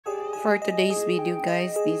For today's video,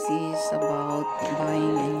 guys, this is about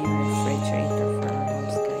buying a new refrigerator for our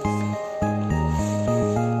house, guys.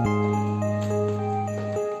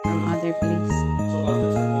 From other place.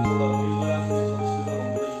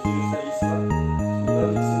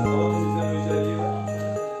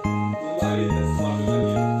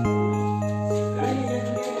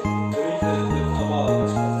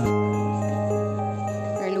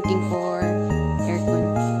 We're looking for aircon.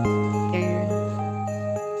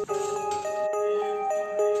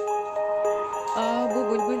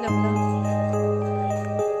 Bubulbul lang lang.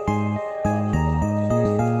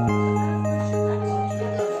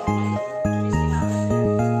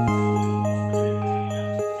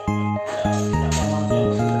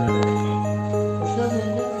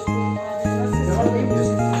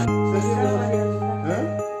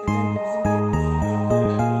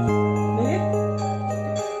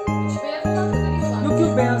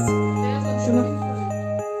 Yok beyaz. Şunu.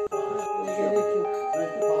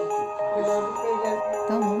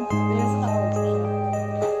 Tamam.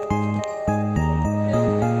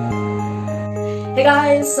 Hey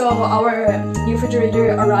guys, so our new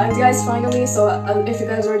refrigerator arrived, guys, finally. So if you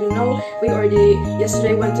guys already know, we already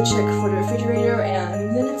yesterday went to check for the refrigerator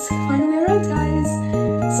and then it's finally arrived, guys.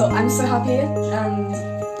 So I'm so happy, and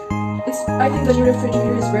I think the new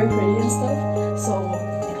refrigerator is very pretty and stuff. So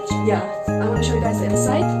yeah, I want to show you guys the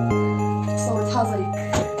inside. So it has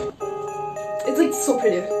it's like so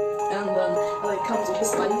pretty, and then it comes with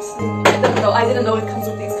this lights thing. I didn't know it comes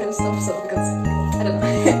with these kind of stuff, so because I don't know.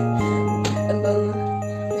 And then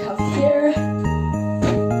we have here.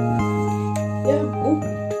 Yeah. Oh,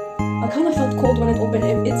 I kind of felt cold when it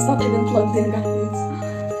opened. It's not even plugged in, guys.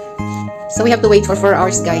 So we have to wait for 4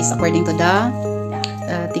 hours, guys, according to the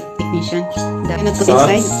technician. Cannot put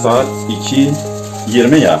inside. Saat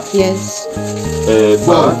 2:20 ya. Yes.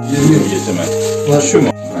 Bu 20 getirme. Şu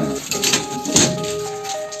mu? Aynen.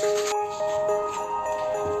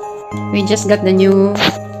 We just got the new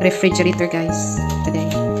refrigerator, guys,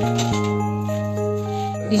 today.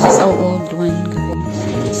 This is our old one, guys.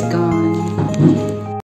 It's gone.